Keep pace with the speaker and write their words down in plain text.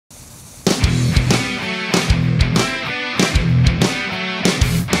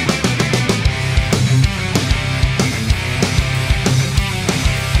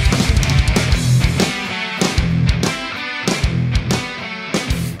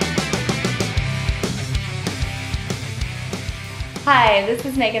Hi, this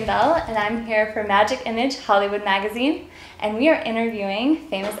is Megan Bell, and I'm here for Magic Image Hollywood Magazine, and we are interviewing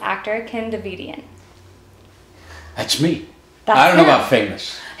famous actor Ken Davitian. That's me. That's I don't know him. about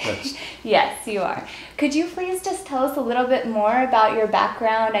famous. Yes, you are. Could you please just tell us a little bit more about your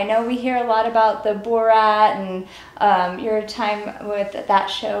background? I know we hear a lot about the Borat and your time with that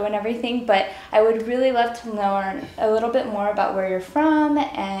show and everything, but I would really love to learn a little bit more about where you're from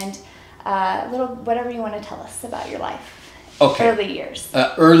and whatever you want to tell us about your life. Okay. Early years.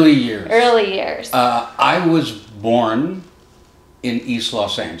 Early years. Early years. I was born in East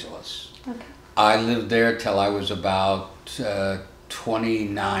Los Angeles. Okay. I lived there till I was about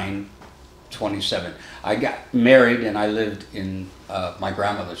 29, 27. I got married and I lived in my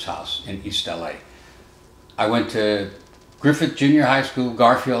grandmother's house in East LA. I went to Griffith Junior High School,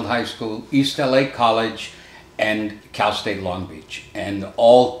 Garfield High School, East LA College, and Cal State Long Beach. And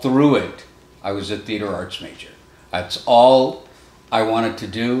all through it, I was a theater arts major. That's all I wanted to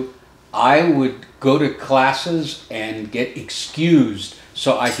do. I would go to classes and get excused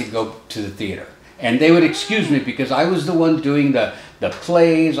so I could go to the theater. And they would excuse me because I was the one doing the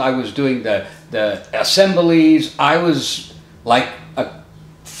plays, I was doing the assemblies. I was like a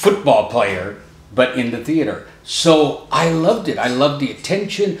football player, but in the theater. So I loved it. I loved the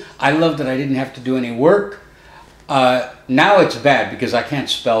attention. I loved that I didn't have to do any work. Now it's bad because I can't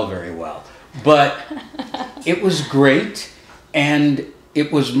spell very well. But it was great, and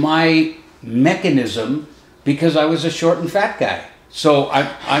it was my mechanism because I was a short and fat guy. So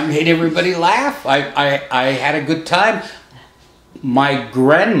I made everybody laugh. I had a good time. My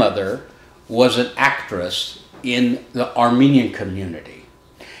grandmother was an actress in the Armenian community.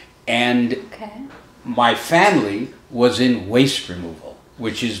 And my family was in waste removal,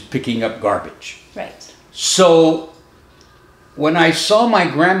 which is picking up garbage. Right. So when I saw my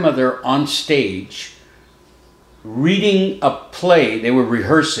grandmother on stage reading a play, they were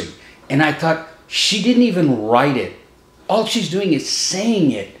rehearsing, and I thought, she didn't even write it. All she's doing is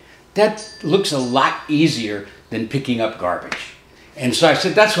saying it. That looks a lot easier than picking up garbage. And so I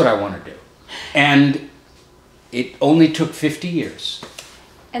said, that's what I want to do. And it only took 50 years.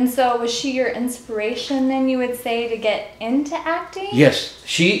 And so was she your inspiration then, you would say, to get into acting? Yes,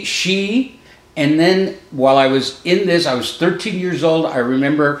 she, and then while I was in this, I was 13 years old. I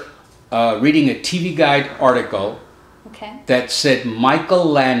remember reading a TV Guide article that said Michael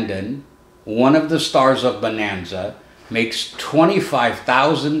Landon, one of the stars of Bonanza, makes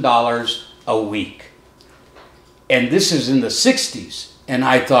 $25,000 a week. And this is in the 60s. And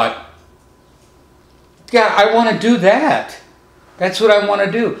I thought, yeah, I want to do that. That's what I want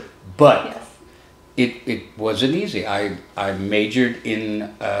to do. But it wasn't easy. I majored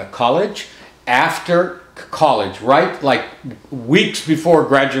in college. After college, right, like weeks before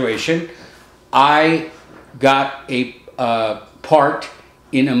graduation, I got a part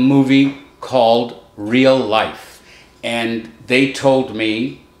in a movie called Real Life. And they told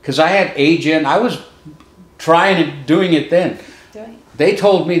me, because I had agent, I was trying and doing it then. They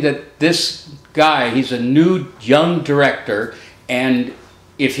told me that this guy, he's a new young director, and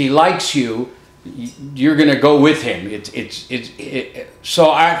if he likes you, you're going to go with him.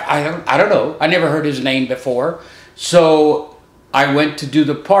 So I don't know. I never heard his name before. So I went to do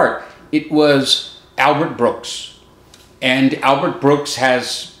the part. It was Albert Brooks. And Albert Brooks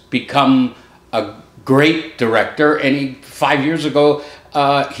has become a great director. And 5 years ago,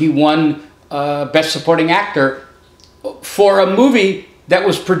 he won Best Supporting Actor for a movie that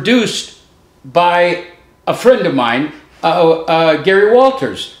was produced by a friend of mine, Gary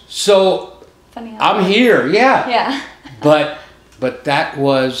Walters. So I'm here, yeah. But that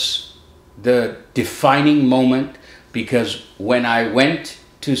was the defining moment, because when I went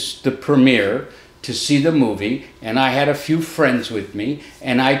to the premiere to see the movie, and I had a few friends with me,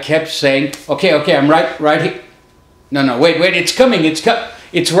 and I kept saying, okay, I'm right here. No, wait, it's coming,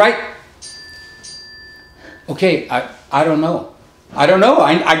 it's right. Okay, I don't know. I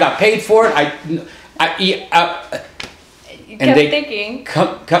I got paid for it. And they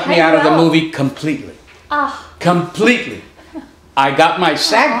cut me out of the movie completely. Completely. I got my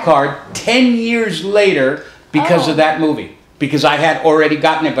SAG card 10 years later because of that movie. Because I had already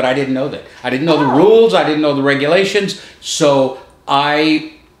gotten it, but I didn't know that. I didn't know the rules. I didn't know the regulations. So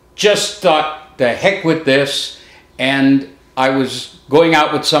I just thought, the heck with this. And I was going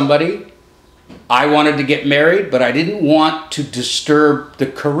out with somebody. I wanted to get married, but I didn't want to disturb the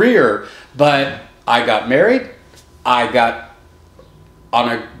career. But I got married. I got on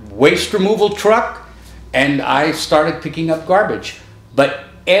a waste removal truck, and I started picking up garbage. But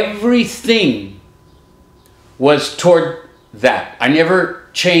everything was toward that. I never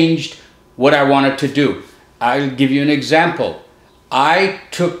changed what I wanted to do. I'll give you an example. I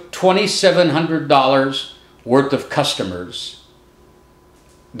took $2,700 worth of customers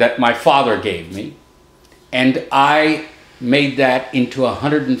that my father gave me, and I made that into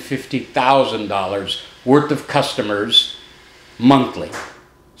 $150,000 worth of customers monthly.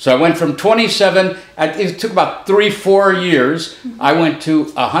 So I went from 27, it took about 3-4 years, I went to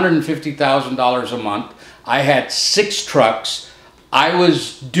 $150,000 a month. I had 6 trucks. I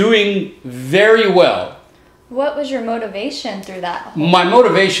was doing very well. What was your motivation through that? My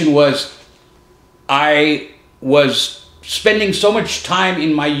motivation was I was spending so much time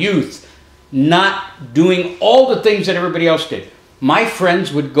in my youth not doing all the things that everybody else did. My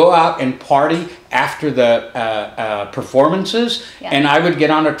friends would go out and party after the performances, and I would get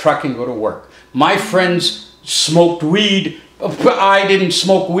on a truck and go to work. My friends smoked weed. I didn't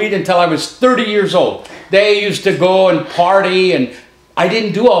smoke weed until I was 30 years old. They used to go and party, and I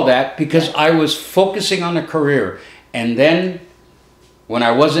didn't do all that because I was focusing on a career. And then when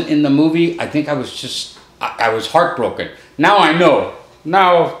I wasn't in the movie, I think I was just, I was heartbroken. Now I know.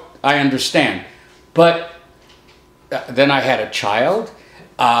 Now I understand. But then I had a child,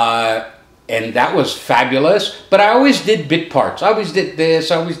 and that was fabulous. But I always did bit parts. I always did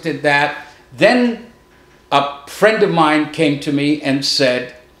this, I always did that. Then a friend of mine came to me and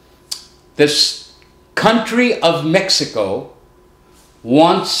said, this country of Mexico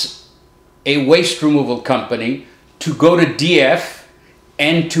wants a waste removal company to go to DF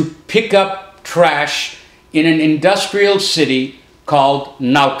and to pick up trash in an industrial city called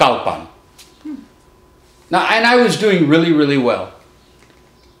Naucalpan. Now, and I was doing really, really well.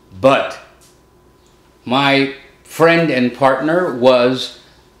 But my friend and partner was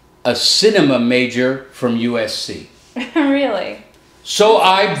a cinema major from USC. Really? So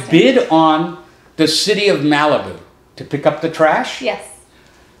I bid on the city of Malibu to pick up the trash. Yes.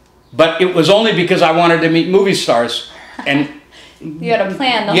 But it was only because I wanted to meet movie stars. And you had a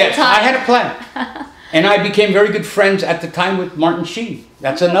plan the whole time. Yes, I had a plan. And I became very good friends at the time with Martin Sheen.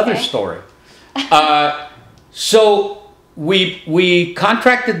 That's another story. So we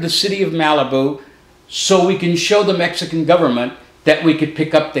contracted the city of Malibu so we can show the Mexican government that we could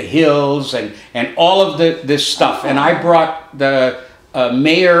pick up the hills and all of this stuff. And I brought the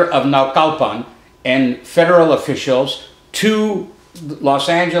mayor of Naucalpan and federal officials to Los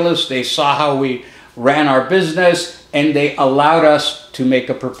Angeles. They saw how we ran our business, and they allowed us to make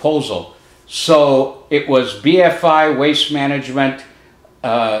a proposal. So it was BFI, Waste Management,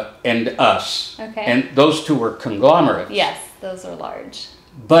 and us. Okay. And those two were conglomerates. Yes, those are large.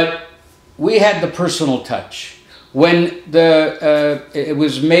 But we had the personal touch. When it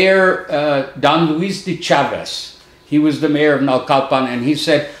was Mayor Don Luis de Chavez, he was the mayor of Naucalpan, and he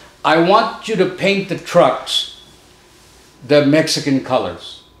said, I want you to paint the trucks the Mexican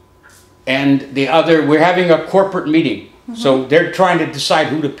colors. And the other, we're having a corporate meeting, so they're trying to decide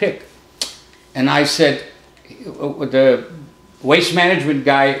who to pick. And I said, the waste management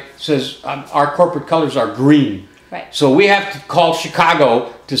guy says, our corporate colors are green. Right. So we have to call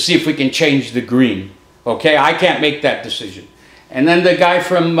Chicago to see if we can change the green. Okay, I can't make that decision. And then the guy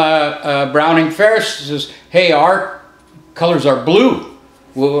from Browning Ferris says, hey, our colors are blue.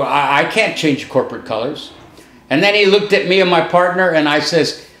 Well, I can't change corporate colors. And then he looked at me and my partner, and I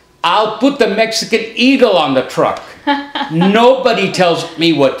says, I'll put the Mexican eagle on the truck. Nobody tells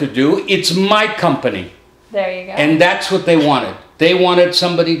me what to do. It's my company. There you go. And that's what they wanted. They wanted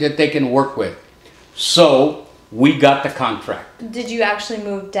somebody that they can work with. So we got the contract. Did you actually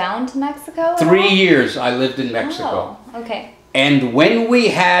move down to Mexico? 3 years I lived in Mexico. Oh, okay. And when we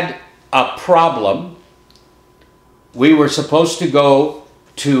had a problem, we were supposed to go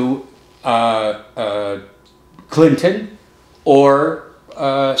to Clinton or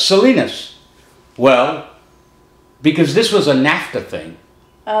Salinas. Well, because this was a NAFTA thing.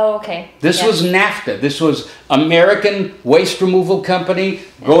 Oh, okay. This was NAFTA. This was American Waste Removal Company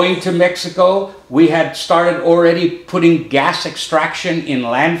going to Mexico. We had started already putting gas extraction in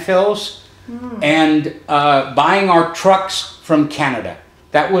landfills and buying our trucks from Canada.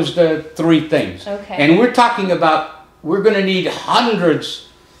 That was the 3 things. Okay. And we're talking about, we're going to need hundreds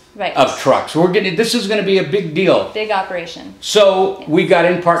of trucks. This is going to be a big deal. Big operation. So we got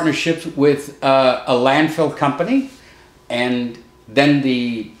in partnerships with a landfill company, and then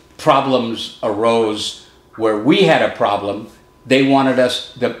the problems arose where we had a problem. They wanted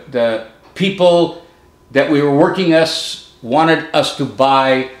us, the people that we were working us wanted us to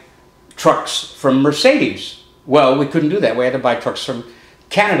buy trucks from Mercedes. Well, we couldn't do that. We had to buy trucks from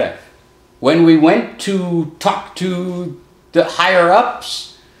Canada. When we went to talk to the higher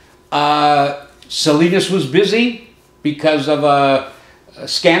ups, Salinas was busy because of a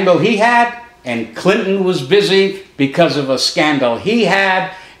scandal he had, and Clinton was busy because of a scandal he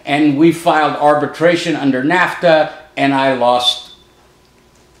had, and we filed arbitration under NAFTA, and I lost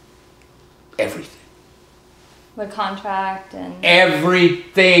everything. The contract and...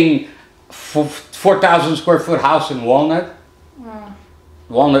 Everything. 4,000 square foot house in Walnut.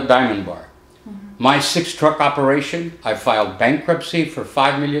 Walnut Diamond Bar. My 6-truck operation, I filed bankruptcy for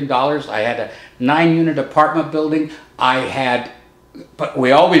 $5 million. I had a 9-unit apartment building. But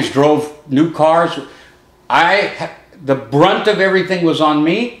we always drove new cars. The brunt of everything was on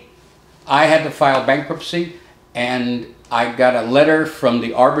me. I had to file bankruptcy, and I got a letter from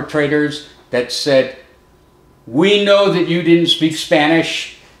the arbitrators that said, we know that you didn't speak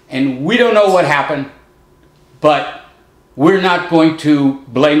Spanish, and we don't know what happened, but we're not going to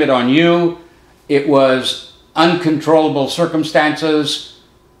blame it on you. It was uncontrollable circumstances.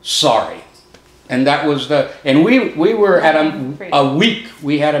 Sorry. And that was and we were at a week,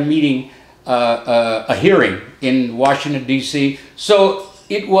 we had a meeting, a hearing in Washington, D.C. So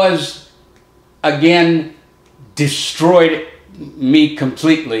it was, again, destroyed me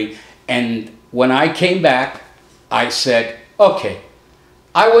completely. And when I came back, I said, okay,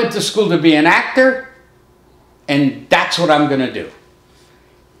 I went to school to be an actor, and that's what I'm going to do.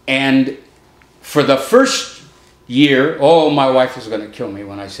 And for the first year, oh, my wife is going to kill me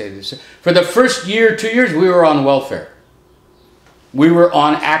when I say this. For the first year, 2 years, we were on welfare. We were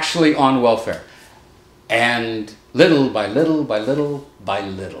actually on welfare. And little by little by little by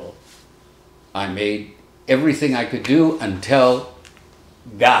little, I made everything I could do until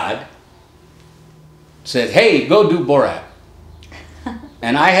God said, hey, go do Borat.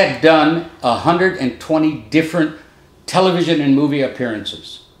 And I had done 120 different television and movie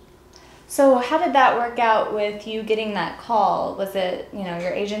appearances. So how did that work out with you getting that call? Was it,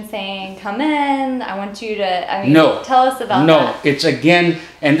 your agent saying, come in, I want you to, no, tell us about that. No, it's again,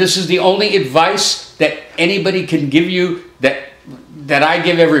 and this is the only advice that anybody can give you that I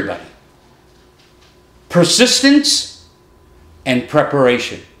give everybody. Persistence and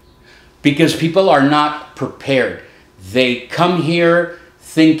preparation. Because people are not prepared. They come here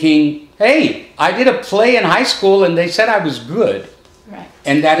thinking, hey, I did a play in high school and they said I was good. Right.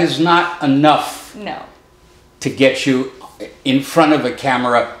 And that is not enough to get you in front of a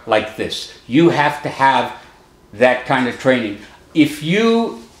camera like this. You have to have that kind of training. If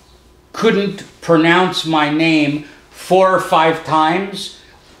you couldn't pronounce my name 4 or 5 times,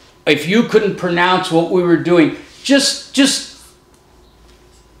 if you couldn't pronounce what we were doing, just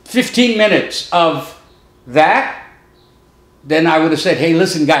 15 minutes of that, then I would have said, hey,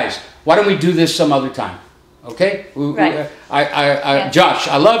 listen, guys, why don't we do this some other time? Okay? Right. Josh,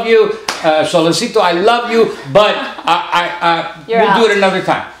 I love you. Solecito, I love you, but we'll do it another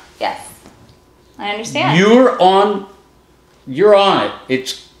time. Yes. I understand. You're on it.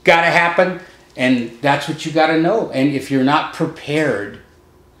 It's got to happen, and that's what you got to know. And if you're not prepared,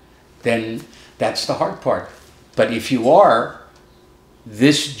 then that's the hard part. But if you are,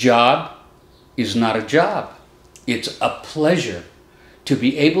 this job is not a job. It's a pleasure to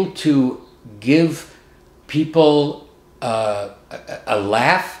be able to give people a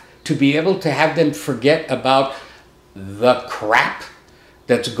laugh, to be able to have them forget about the crap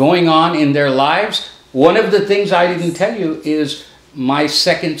that's going on in their lives. One of the things I didn't tell you is my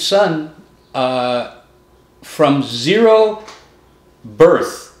second son, from 0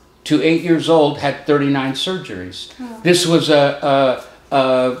 birth to 8 years old, had 39 surgeries. Oh. This was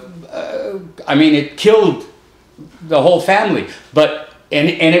it killed the whole family.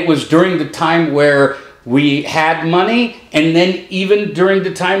 And it was during the time where we had money, and then even during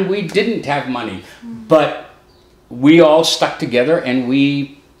the time we didn't have money. But we all stuck together, and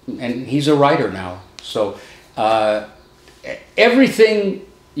he's a writer now. So everything,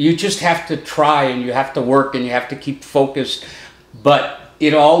 you just have to try, and you have to work, and you have to keep focused. But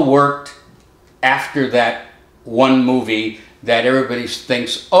it all worked after that one movie that everybody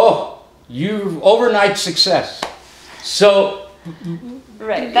thinks, oh, you've overnight success. So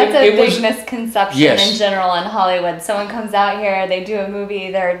right, that's a big misconception in general in Hollywood. Someone comes out here, they do a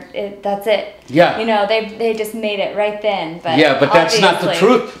movie, that's it. Yeah. They just made it right then. But yeah, but that's not the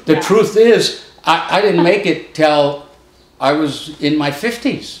truth. The truth is, I didn't make it till I was in my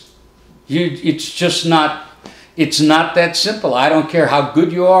 50s. It's just not. It's not that simple. I don't care how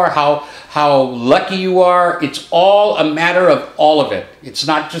good you are, how lucky you are. It's all a matter of all of it. It's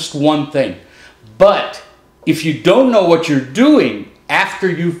not just one thing. But if you don't know what you're doing after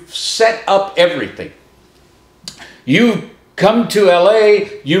you've set up everything, you come to LA,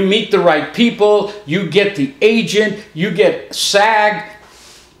 you meet the right people, you get the agent, you get SAG,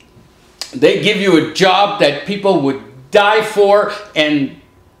 they give you a job that people would die for, and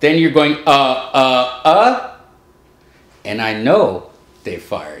then you're going, and I know they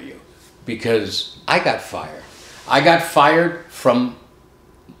fire you because I got fired. I got fired from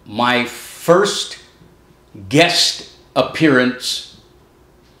my first guest appearance,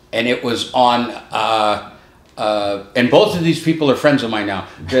 and it was on, and both of these people are friends of mine now.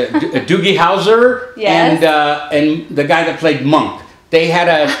 Doogie Howser Yes. and the guy that played Monk. They had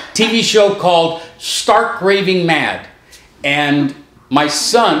a TV show called Stark Raving Mad, and my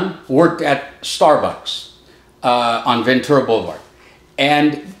son worked at Starbucks on Ventura Boulevard,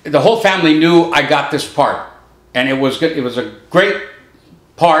 and the whole family knew I got this part, and it was good. It was a great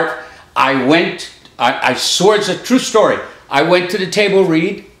part. I swear it's a true story. I went to the table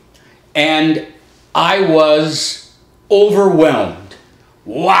read, and I was overwhelmed.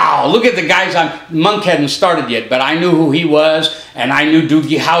 Wow, look at the guys Monk hadn't started yet, but I knew who he was, and I knew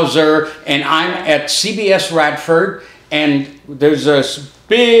Doogie Howser, and I'm at CBS Radford, and there's a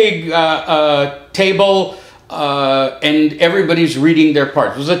big table, and everybody's reading their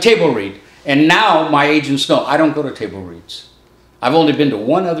parts. It was a table read, and now my agents know I don't go to table reads. I've only been to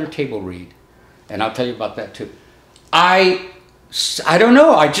one other table read, and I'll tell you about that too. I don't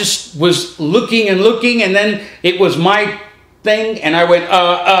know, I just was looking and looking, and then it was my thing, and I went,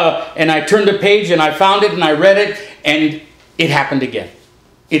 and I turned the page, and I found it, and I read it, and it happened again.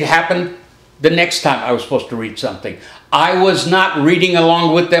 It happened the next time I was supposed to read something. I was not reading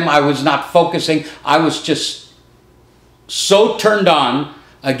along with them. I was not focusing. I was just so turned on.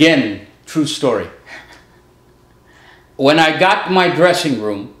 Again, true story. When I got to my dressing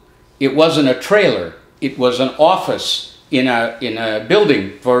room, it wasn't a trailer. It was an office in a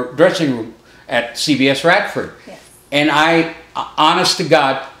building for dressing room at CBS Radford. Yes. And I, honest to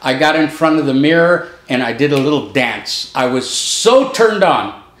God, I got in front of the mirror and I did a little dance. I was so turned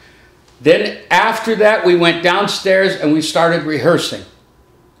on. Then after that, we went downstairs and we started rehearsing.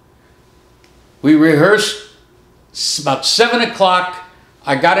 We rehearsed about 7 o'clock.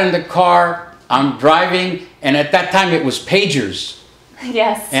 I got in the car, I'm driving, and at that time it was pagers.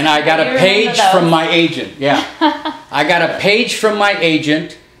 Yes. And I got a page from my agent. Yeah. I got a page from my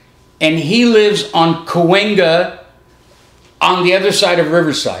agent, and he lives on Cahuenga on the other side of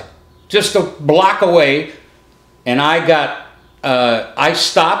Riverside, just a block away. And I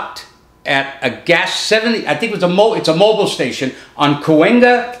stopped at a gas 70, I think it's a mobile station on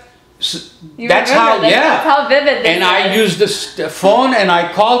Cahuenga. That's how vivid this is. I used this phone and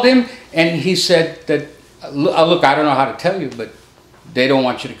I called him, and he said that, look, I don't know how to tell you, but they don't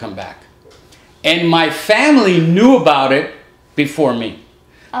want you to come back. And my family knew about it before me.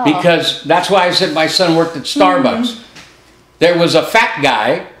 Oh. Because that's why I said my son worked at Starbucks. Mm-hmm. There was a fat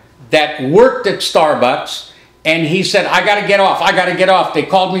guy that worked at Starbucks, and he said, I got to get off. I got to get off. They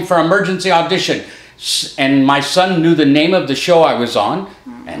called me for emergency audition. And my son knew the name of the show I was on,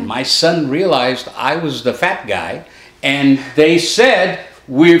 and my son realized I was the fat guy. And they said,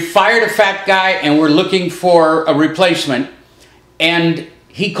 we fired a fat guy and we're looking for a replacement. And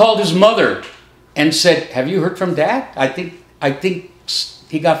he called his mother and said, have you heard from Dad? I think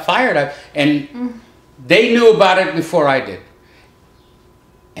he got fired. And they knew about it before I did.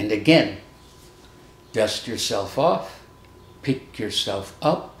 And again, dust yourself off, pick yourself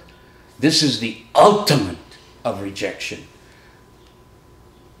up. This is the ultimate of rejection.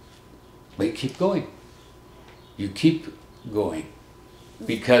 But you keep going. You keep going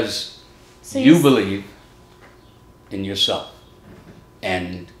because you believe in yourself,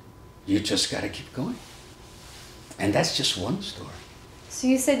 and you just got to keep going. And that's just one story. So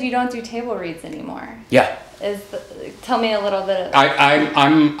you said you don't do table reads anymore. Yeah. Tell me a little bit of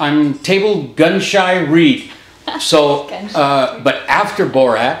I'm table gun shy read. So, but after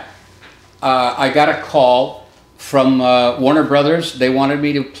Borat, I got a call from Warner Brothers. They wanted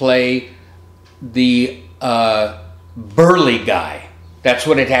me to play the burly guy. That's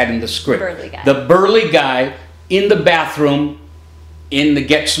what it had in the script. Burly guy. The burly guy in the bathroom in the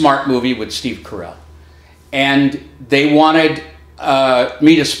Get Smart movie with Steve Carell. And they wanted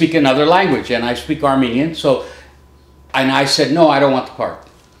me to speak another language, and I speak Armenian. And I said, no, I don't want the part.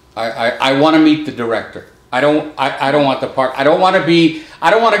 I want to meet the director. I don't want the part. I don't want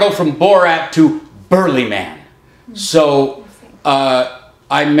to go from Borat to Burly Man. So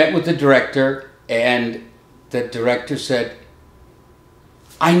I met with the director, and the director said,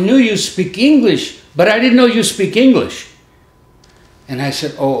 I knew you speak English, but I didn't know you speak English. And I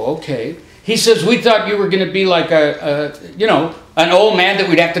said, oh, okay. He says, we thought you were going to be like an old man that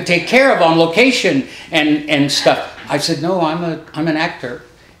we'd have to take care of on location and stuff. I said, no, I'm an actor,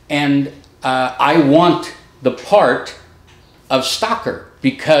 and I want the part of stalker,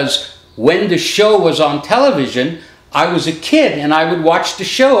 because when the show was on television, I was a kid and I would watch the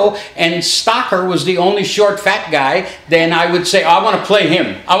show and Stocker was the only short fat guy, then I would say, I want to play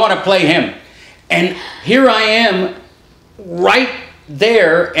him. I want to play him. And here I am right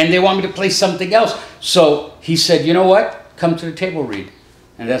there and they want me to play something else. So he said, you know what? Come to the table read.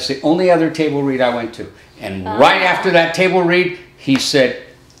 And that's the only other table read I went to. And right after that table read, he said,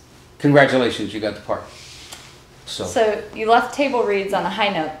 congratulations, you got the part. So you left table reads on a high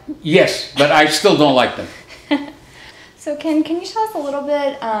note. Yes, but I still don't like them. So can you tell us a little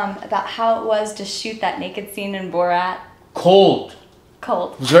bit about how it was to shoot that naked scene in Borat? Cold.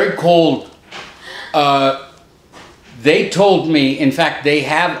 Cold. It was very cold. They told me, in fact, they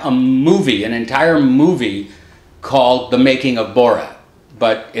have a movie, an entire movie called The Making of Borat,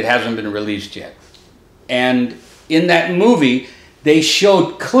 but it hasn't been released yet. And in that movie, they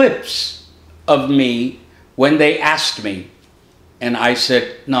showed clips of me when they asked me. And I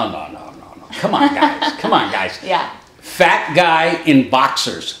said, no. Come on, guys. Come on, guys. Yeah. Fat guy in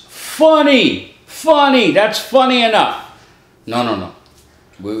boxers. Funny. That's funny enough. No.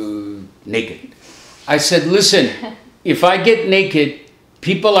 Naked. I said, listen, if I get naked,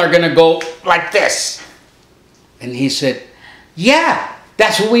 people are going to go like this. And he said, yeah,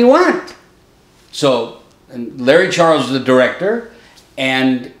 that's what we want. So Larry Charles is the director,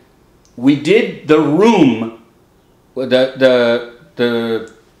 and we did the room,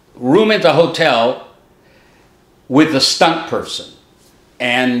 the room at the hotel with a stunt person.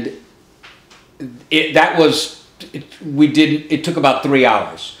 And it took about 3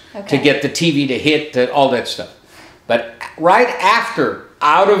 hours to get the TV to hit, all that stuff. But right after,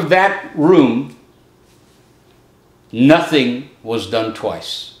 out of that room, nothing was done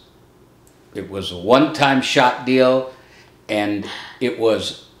twice. It was a one-time shot deal, and it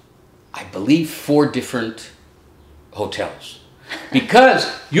was, I believe, 4 different hotels.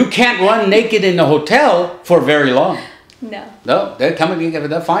 Because you can't run naked in the hotel for very long. No, they're coming,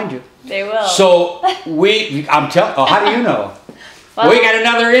 they'll find you. They will. So how do you know? Well, we got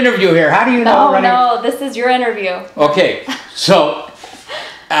another interview here. How do you know? No, this is your interview. Okay, so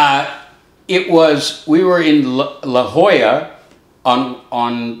we were in La Jolla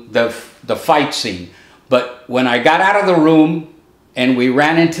on the fight scene. But when I got out of the room and we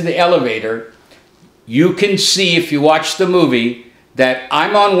ran into the elevator, you can see, if you watch the movie, that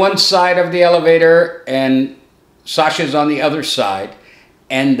I'm on one side of the elevator and Sasha's on the other side,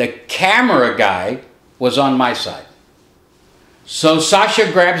 and the camera guy was on my side. So Sasha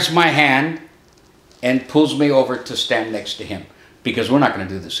grabs my hand and pulls me over to stand next to him, because we're not going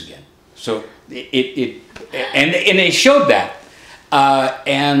to do this again. So and it showed that.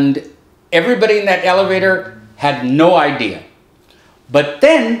 And everybody in that elevator had no idea. But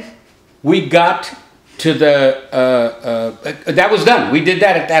then we got to that was done. We did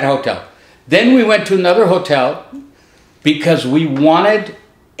that at that hotel. Then we went to another hotel because we wanted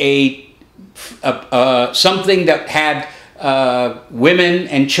something that had women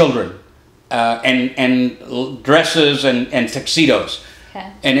and children and dresses and tuxedos.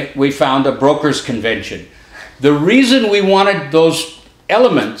 Okay. And we found a brokers convention. The reason we wanted those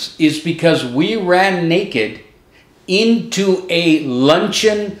elements is because we ran naked into a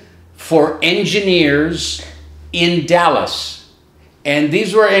luncheon for engineers in Dallas. And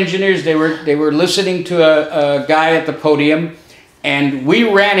these were engineers, they were listening to a guy at the podium, and we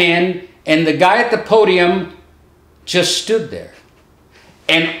ran in, and the guy at the podium just stood there.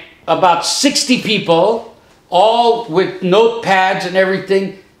 And about 60 people, all with notepads and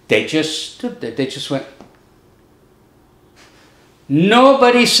everything, they just stood there. They just went.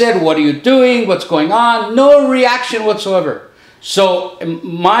 Nobody said, what are you doing? What's going on? No reaction whatsoever. So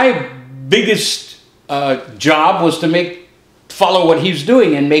my biggest job was to follow what he's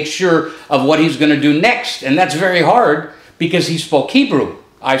doing and make sure of what he's going to do next. And that's very hard because he spoke Hebrew.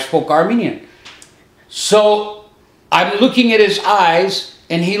 I spoke Armenian. So I'm looking at his eyes,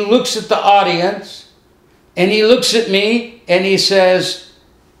 and he looks at the audience, and he looks at me, and he says,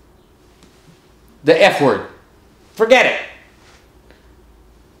 the F word. Forget it.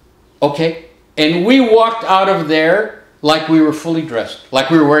 Okay. And we walked out of there like we were fully dressed,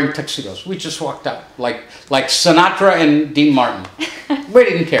 like we were wearing tuxedos. We just walked out like Sinatra and Dean Martin. We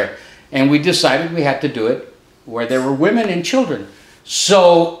didn't care. And we decided we had to do it where there were women and children.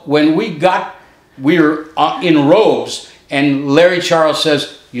 So when we were in robes, and Larry Charles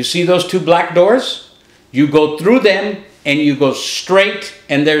says, you see those 2 black doors? You go through them and you go straight,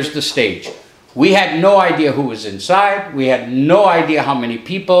 and there's the stage. We had no idea who was inside. We had no idea how many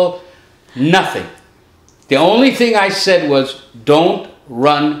people. Nothing. The only thing I said was, don't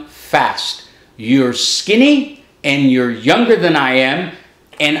run fast. You're skinny and you're younger than I am,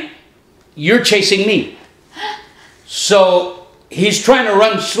 and you're chasing me. So he's trying to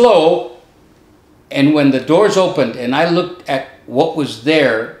run slow, and when the doors opened and I looked at what was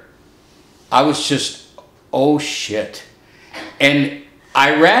there, I was just, oh shit. And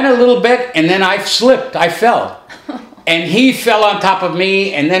I ran a little bit, and then I slipped, I fell. And he fell on top of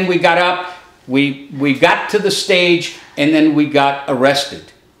me, and then we got up, we got to the stage, and then we got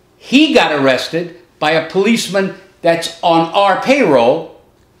arrested. He got arrested by a policeman that's on our payroll,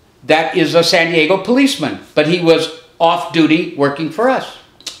 that is a San Diego policeman, but he was off duty working for us.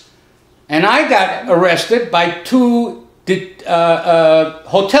 And I got arrested by two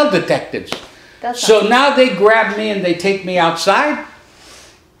hotel detectives. So now they grab me and they take me outside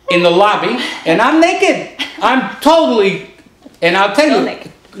in the lobby, and I'm naked. I'm totally, and I'll tell you,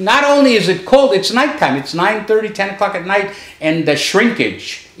 not only is it cold, it's nighttime. It's 9:30, 10 o'clock at night, and the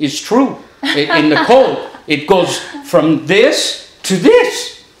shrinkage is true. In the cold, it goes from this to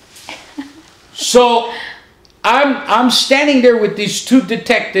this. So I'm standing there with these two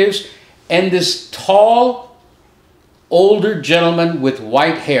detectives, and this tall, older gentleman with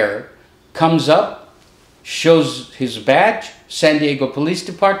white hair comes up, shows his badge, San Diego Police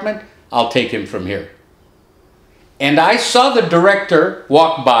Department. I'll take him from here. And I saw the director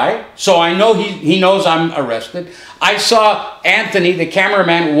walk by, so I know he knows I'm arrested. I saw Anthony, the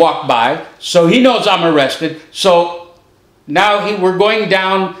cameraman, walk by, so he knows I'm arrested. So now we're going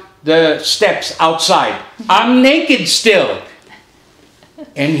down the steps outside. I'm naked still.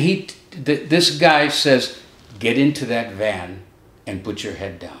 And this guy says, get into that van and put your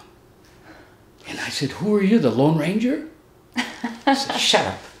head down. And I said, who are you, the Lone Ranger? I said, shut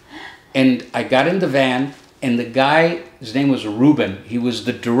up. And I got in the van, and the guy, his name was Ruben. He was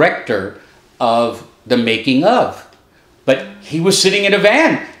the director of the making of. But he was sitting in a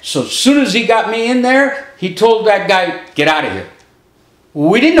van. So as soon as he got me in there, he told that guy, get out of here.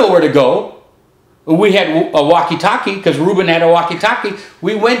 We didn't know where to go. We had a walkie-talkie, because Ruben had a walkie-talkie.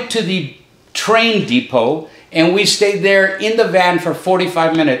 We went to the train depot, and we stayed there in the van for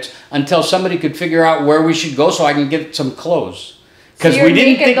 45 minutes until somebody could figure out where we should go so I can get some clothes. Because we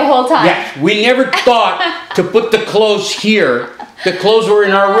didn't think the whole time. Yeah, we never thought to put the clothes here. The clothes were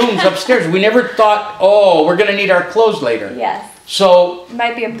in our rooms upstairs. We never thought, oh, we're going to need our clothes later. Yes. So it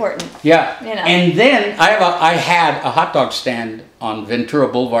might be important. Yeah. You know. And then I had a hot dog stand on Ventura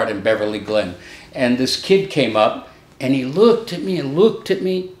Boulevard in Beverly Glen. And this kid came up, and he looked at me and looked at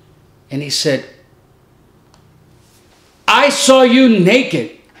me, and he said, I saw you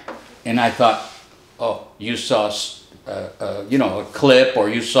naked. And I thought, oh, you saw you know, a clip, or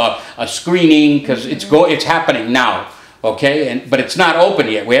you saw a screening, because it's happening now, okay? But it's not open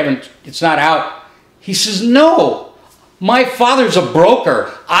yet. It's not out. He says, no, my father's a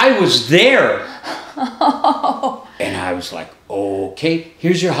broker. I was there. And I was like, okay,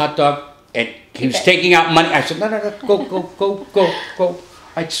 here's your hot dog. And he was taking out money. I said, no, go.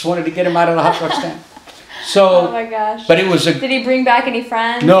 I just wanted to get him out of the hot dog stand. So, oh my gosh. But it was Did he bring back any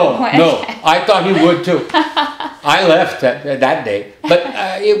friends? No. I thought he would too. I left that day. But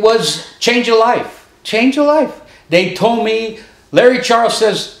it was change of life. Change of life. They told me, Larry Charles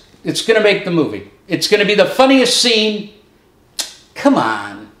says, it's going to make the movie. It's going to be the funniest scene. Come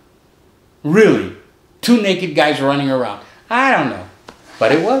on. Really? Two naked guys running around. I don't know.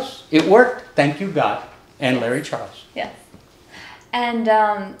 But it was. It worked. Thank you, God. And Larry Charles. Yes. And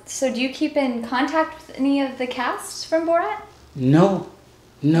so do you keep in contact with any of the cast from Borat? No.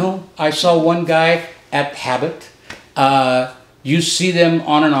 I saw one guy at Habit. You see them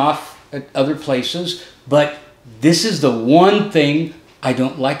on and off at other places. But this is the one thing I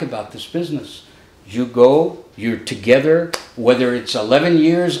don't like about this business. You go, you're together, whether it's 11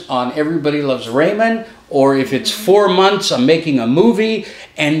 years on Everybody Loves Raymond, or if it's 4 months on making a movie,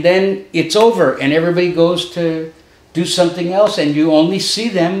 and then it's over, and everybody goes to do something else, and you only see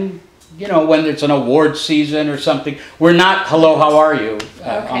them, you know, when it's an award season or something. We're not, hello, how are you,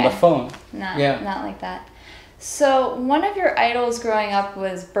 on the phone. Not like that. So one of your idols growing up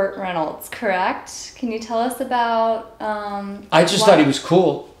was Burt Reynolds, correct? Can you tell us about... I just thought he was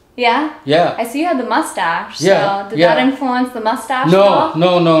cool. Yeah? Yeah. I see you had the mustache. So yeah. did that influence the mustache? No.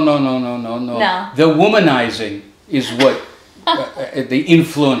 No. The womanizing is what the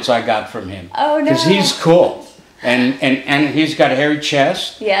influence I got from him. Oh no. Because he's cool. And he's got a hairy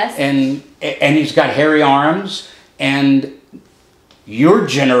chest. Yes. And he's got hairy arms. And your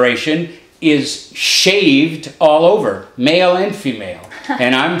generation is shaved all over, male and female.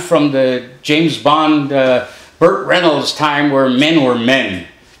 And I'm from the James Bond, Burt Reynolds time where men were men.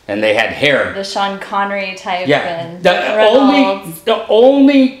 And they had hair. The Sean Connery type. Yeah. And The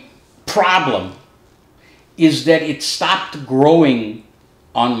only problem is that it stopped growing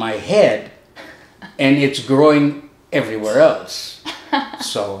on my head, and it's growing everywhere else.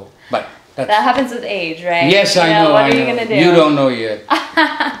 So, but that happens with age, right? Yes, I know. What are you gonna do? You don't know yet.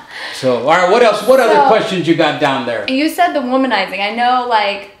 So, all right. What else? What other questions you got down there? You said the womanizing. I know,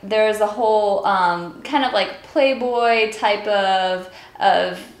 like, there's a whole kind of like Playboy type of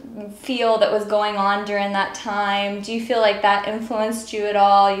feel that was going on during that time. Do you feel like that influenced you at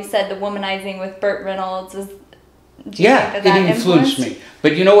all? You said the womanizing with Burt Reynolds. Yeah, it influenced me.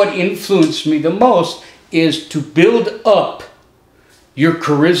 But you know what influenced me the most is to build up your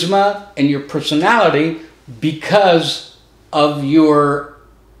charisma and your personality because of your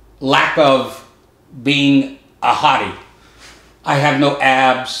lack of being a hottie. I have no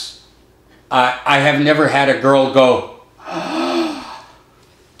abs. I have never had a girl go,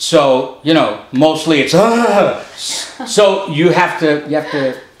 so, you know, mostly it's, so you have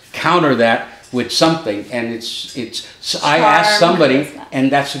to counter that with something, and it's I asked somebody,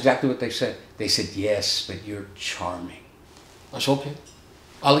 and that's exactly what they said. They said, yes, but you're charming. I said, okay,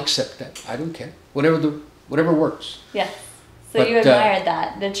 I'll accept that. I don't care. Whatever works. Yes. So you admired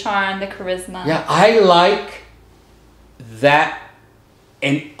that, the charm, the charisma. Yeah, I like that,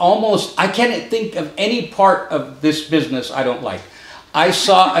 and almost, I can't think of any part of this business I don't like. I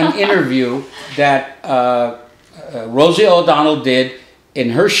saw an interview that Rosie O'Donnell did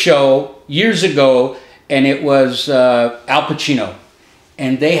in her show years ago, and it was Al Pacino,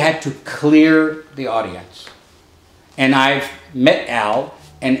 and they had to clear the audience. And I've met Al,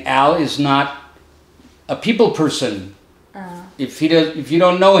 and Al is not a people person. If you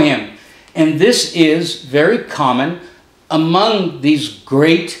don't know him, and this is very common among these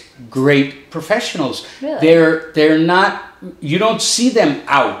great professionals. Really? They're not. You don't see them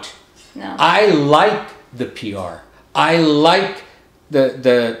out. No. I like the PR. I like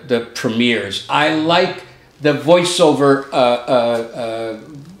the premieres. I like the voiceover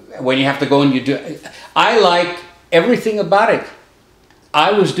when you have to go and you do. I like everything about it.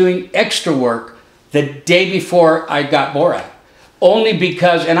 I was doing extra work the day before I got Borat, only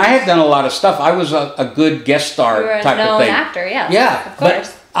because, and I have done a lot of stuff. I was a good guest star type of thing. You were a known actor, yeah. Yeah, of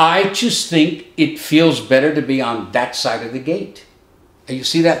course. But I just think it feels better to be on that side of the gate. And you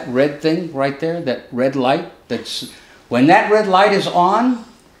see that red thing right there, that red light? That's when that red light is on.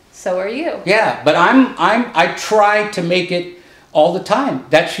 So are you. Yeah, but I try to make it all the time.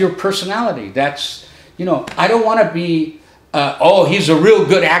 That's your personality. That's, you know, I don't want to be, oh, he's a real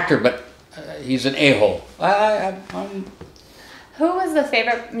good actor, but he's an a-hole. Who was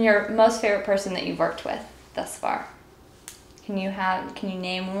your most favorite person that you've worked with thus far? Can you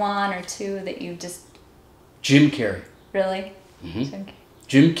name one or two that you just... Jim Carrey. Really? Mm-hmm.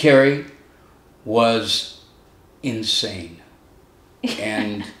 Jim Carrey was insane.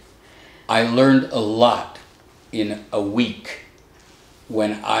 And I learned a lot in a week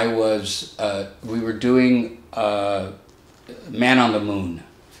when I was, we were doing Man on the Moon.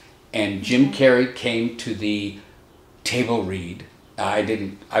 And Jim Carrey came to the table read.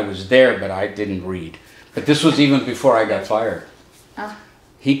 I was there, but I didn't read. But this was even before I got fired. Oh.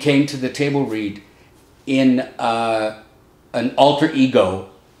 He came to the table read in an alter ego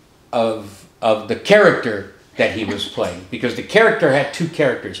of the character that he was playing. Because the character had two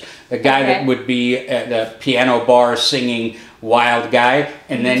characters. The guy that would be at the piano bar singing wild guy,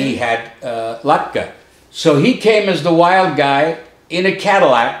 and then he had Latka. So he came as the wild guy in a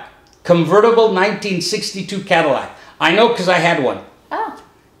Cadillac, convertible 1962 Cadillac. I know because I had one. Oh.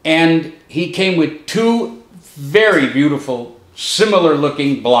 And he came with two very beautiful,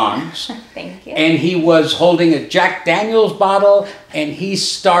 similar-looking blondes. Thank you. And he was holding a Jack Daniels bottle, and he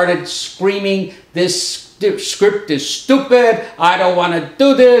started screaming, "This script is stupid. I don't want to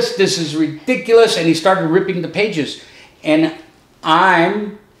do this. This is ridiculous." And he started ripping the pages. And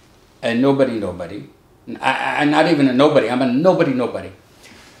I'm a nobody. I'm not even a nobody. I'm a nobody.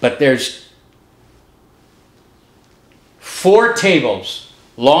 But there's 4 tables,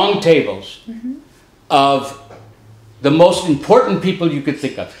 long tables, of the most important people you could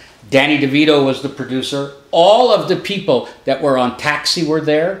think of. Danny DeVito was the producer. All of the people that were on Taxi were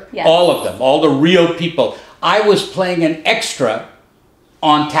there. Yes. All of them, all the real people. I was playing an extra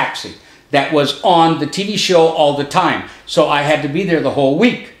on Taxi that was on the TV show all the time. So I had to be there the whole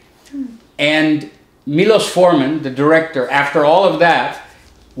week. And Milos Forman, the director, after all of that,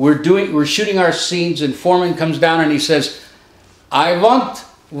 we're shooting our scenes, and Foreman comes down and he says, "I want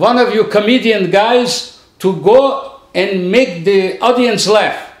one of you comedian guys to go and make the audience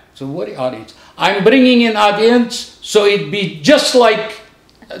laugh." So what audience? "I'm bringing in audience, so it'd be just like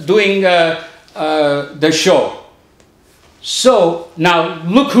doing the show." So now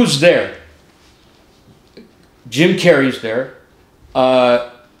look who's there. Jim Carrey's there.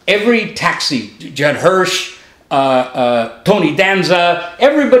 Every Taxi, Judd Hirsch, Tony Danza.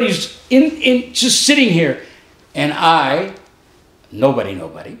 Everybody's in just sitting here. And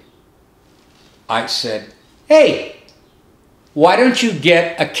nobody. I said, hey, why don't you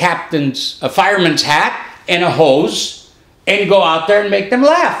get a fireman's hat and a hose and go out there and make them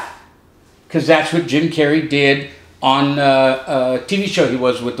laugh? Because that's what Jim Carrey did on a TV show he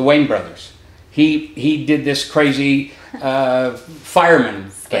was with the Wayne brothers. He did this crazy fireman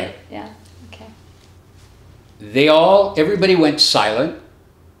thing. Yeah, okay. Everybody went silent.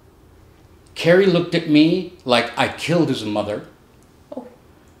 Carrey looked at me like I killed his mother. Oh.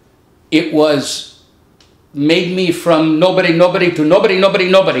 It made me from nobody to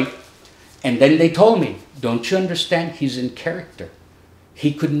nobody. And then they told me, don't you understand? He's in character.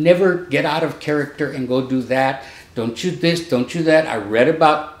 He could never get out of character and go do that. Don't you this, don't you that. I read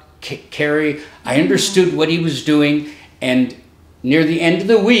about Carrey. I understood what he was doing. And near the end of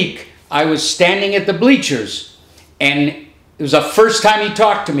the week, I was standing at the bleachers. And it was the first time he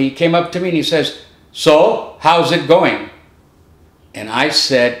talked to me. He came up to me and he says, so, how's it going? And I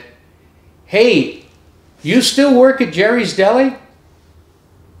said, hey, you still work at Jerry's Deli?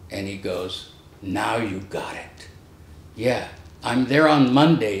 And he goes, now you got it. Yeah, I'm there on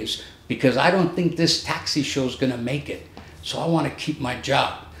Mondays because I don't think this taxi show's gonna make it. So I want to keep my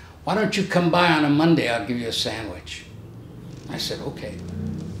job. Why don't you come by on a Monday? I'll give you a sandwich. I said, okay.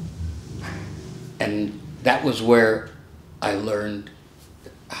 And that was where I learned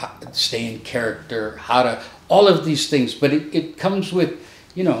how to stay in character, all of these things. But it comes with,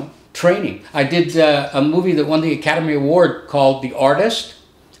 training. I did a movie that won the Academy Award called The Artist.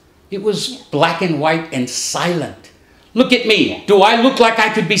 It was black and white and silent. Look at me. Do I look like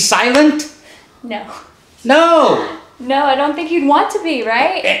I could be silent? No. No. No, I don't think you'd want to be,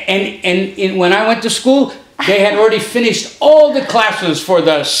 right? And when I went to school, they had already finished all the classes for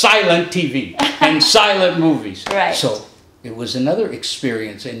the silent TV and silent movies. Right. So it was another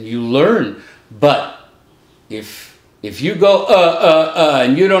experience, and you learn. But if you go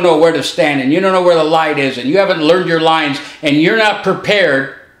and you don't know where to stand, and you don't know where the light is, and you haven't learned your lines, and you're not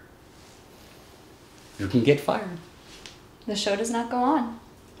prepared, you can get fired. The show does not go on.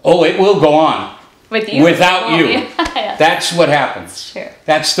 Oh, it will go on. With you? Without you. Yeah. That's what happens. Sure.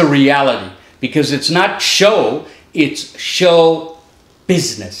 That's the reality. Because it's not show, it's show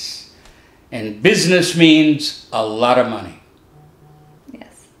business. And business means a lot of money.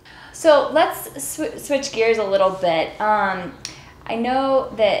 Yes. So let's switch gears a little bit. I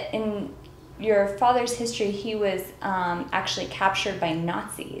know that in your father's history, he was actually captured by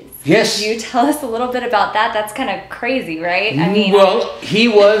Nazis. Yes. Could you tell us a little bit about that? That's kind of crazy, right? I mean, well, he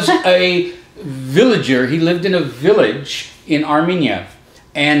was a villager. He lived in a village in Armenia.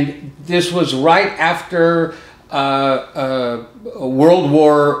 And this was right after World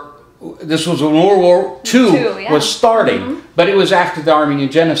War II was starting, but it was after the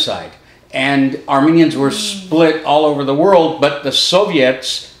Armenian genocide. And Armenians were split all over the world, but the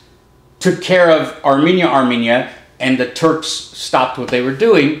Soviets took care of Armenia, and the Turks stopped what they were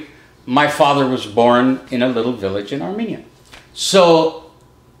doing. My father was born in a little village in Armenia. So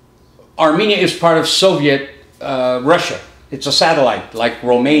Armenia is part of Soviet Russia. It's a satellite, like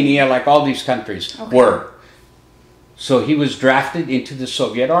Romania, like all these countries were. So he was drafted into the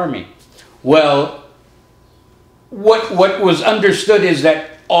Soviet army. Well, what was understood is that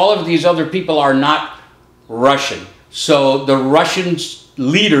all of these other people are not Russian. So the Russian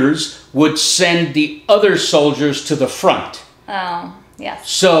leaders would send the other soldiers to the front. Oh, yes.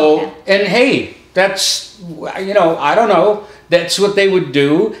 So, and hey, that's, I don't know, that's what they would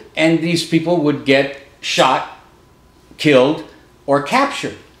do, and these people would get shot, killed, or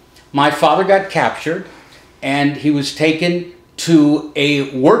captured. My father got captured, and he was taken to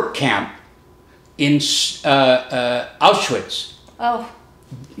a work camp in Auschwitz. Oh.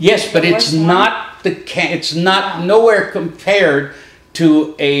 Yes, but it's not it's not nowhere compared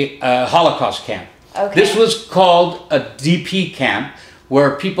to a Holocaust camp. Okay. This was called a DP camp,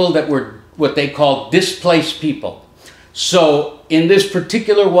 where people that were what they called displaced people. So in this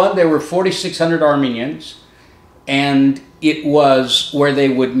particular one, there were 4,600 Armenians, and it was where they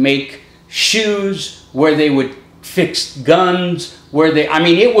would make shoes, where they would fix guns,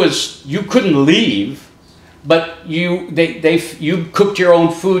 it was, you couldn't leave, but you cooked your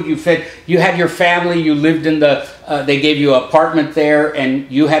own food, you had your family, you lived in they gave you an apartment there,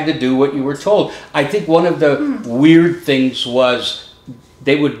 and you had to do what you were told. I think one of the weird things was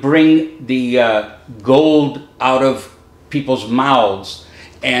they would bring the gold out of people's mouths,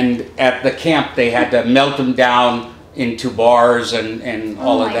 and at the camp they had to melt them down into bars and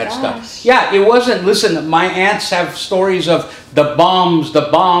all of that stuff. Yeah, it wasn't, listen, my aunts have stories of the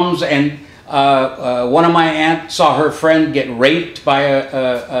bombs, and One of my aunts saw her friend get raped by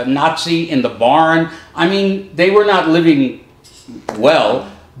a Nazi in the barn. I mean, they were not living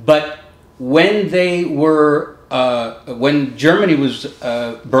well, but when they were, when Germany was,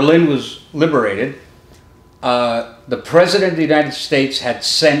 Berlin was liberated, the President of the United States had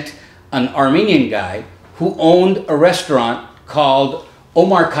sent an Armenian guy who owned a restaurant called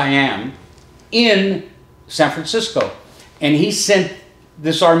Omar Khayyam in San Francisco. And he sent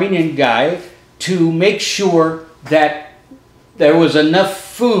this Armenian guy to make sure that there was enough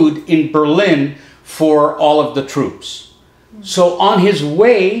food in Berlin for all of the troops. So on his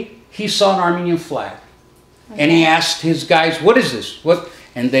way, he saw an Armenian flag. Okay. And he asked his guys, what is this? What?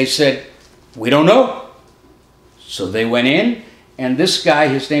 And they said, we don't know. So they went in, and this guy,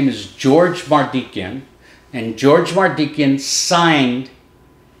 his name is George Mardikian, and George Mardikian signed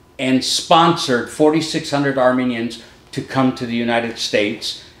and sponsored 4,600 Armenians to come to the United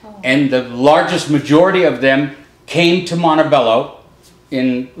States. Oh. And the largest majority of them came to Montebello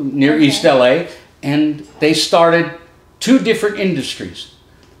near East LA, and they started 2 different industries: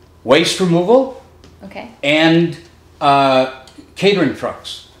 waste removal and catering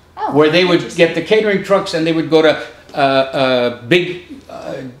trucks, where they would get the catering trucks and they would go to big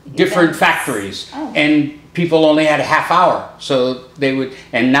different factories, and people only had a half hour, so they would,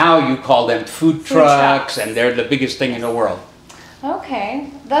 and now you call them food trucks, and they're the biggest thing in the world.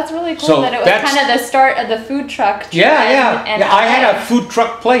 Okay, that's really cool. So that it was kind of the start of the food truck trend. Yeah. I had a food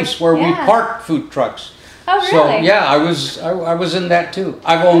truck place where we parked food trucks. Oh, really? So yeah, I was in that too.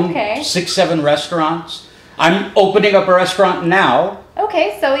 I've owned 6, 7 restaurants. I'm opening up a restaurant now.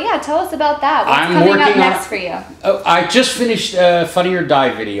 Okay, so yeah, tell us about that. What's coming up next for you? I just finished a Funny or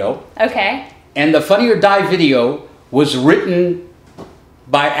Die video. Okay. And the Funny or Die video was written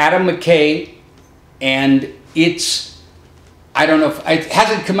by Adam McKay, and it's, I don't know if it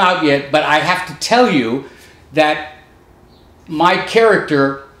hasn't come out yet, but I have to tell you that my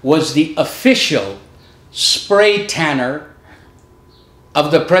character was the official spray tanner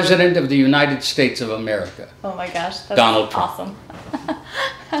of the President of the United States of America. Oh my gosh, that's Donald Trump. Awesome.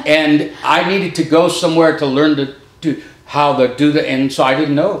 And I needed to go somewhere to learn to do how to do the, and so I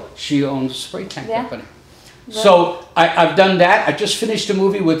didn't know she owns a spray tan company. Right. So I've done that. I just finished a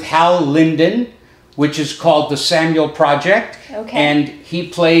movie with Hal Linden, which is called The Samuel Project. Okay. And he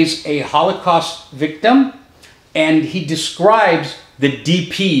plays a Holocaust victim, and he describes the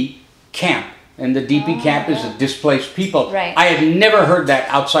DP camp. And the DP camp is a displaced people. Right. I had never heard that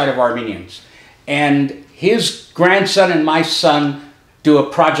outside of Armenians. And his grandson and my son do a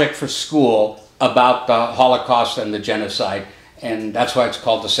project for school about the Holocaust and the genocide. And that's why it's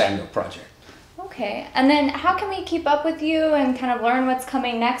called the Samuel Project. Okay. And then how can we keep up with you and kind of learn what's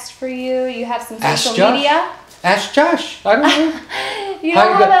coming next for you? You have some social media? Ask Josh. I don't know. You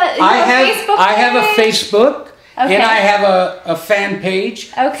don't have a Facebook page? I have a Facebook. Okay. And I have a fan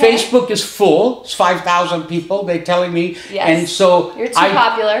page. Okay. Facebook is full. It's 5,000 people. They're telling me. Yes. And so you're too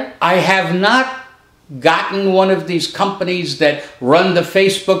popular. I have not gotten one of these companies that run the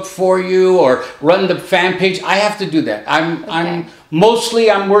Facebook for you or run the fan page. I have to do that. I'm mostly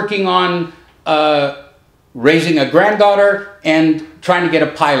working on raising a granddaughter and trying to get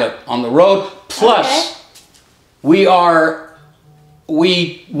a pilot on the road. Plus, we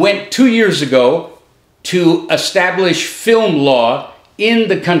went 2 years ago to establish film law in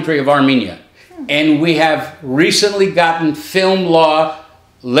the country of Armenia. And we have recently gotten film law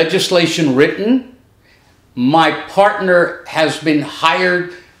legislation written. My partner has been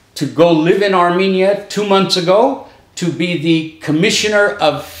hired to go live in Armenia 2 months ago to be the commissioner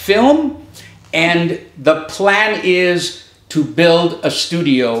of film. And the plan is to build a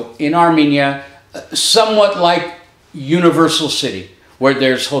studio in Armenia, somewhat like Universal City, where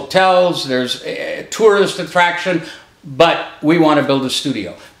there's hotels, there's tourist attraction, but we want to build a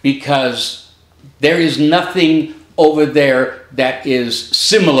studio because there is nothing over there that is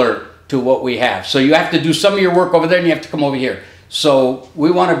similar to what we have. So you have to do some of your work over there and you have to come over here. So we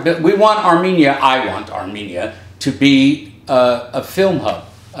want Armenia, I want Armenia to be a film hub,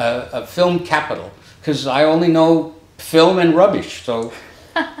 a film capital, because I only know film and rubbish. So.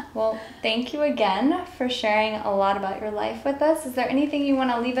 Well, thank you again for sharing a lot about your life with us. Is there anything you want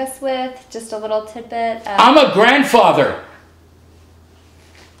to leave us with? Just a little tidbit? I'm a grandfather.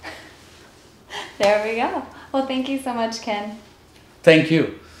 There we go. Well, thank you so much, Ken. Thank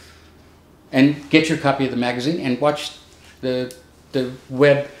you. And get your copy of the magazine and watch the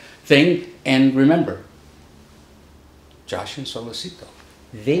web thing. And remember, Josh and Solecito,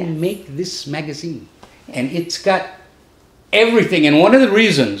 they make this magazine. And it's got everything. And one of the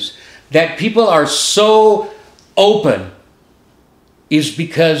reasons that people are so open is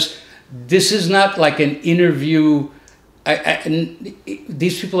because this is not like an interview.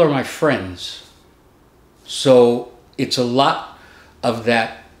 These people are my friends. So it's a lot of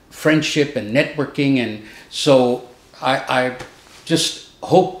that friendship and networking. And so I just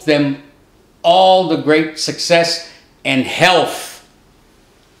hope them all the great success and health.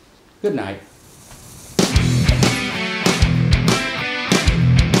 Good night.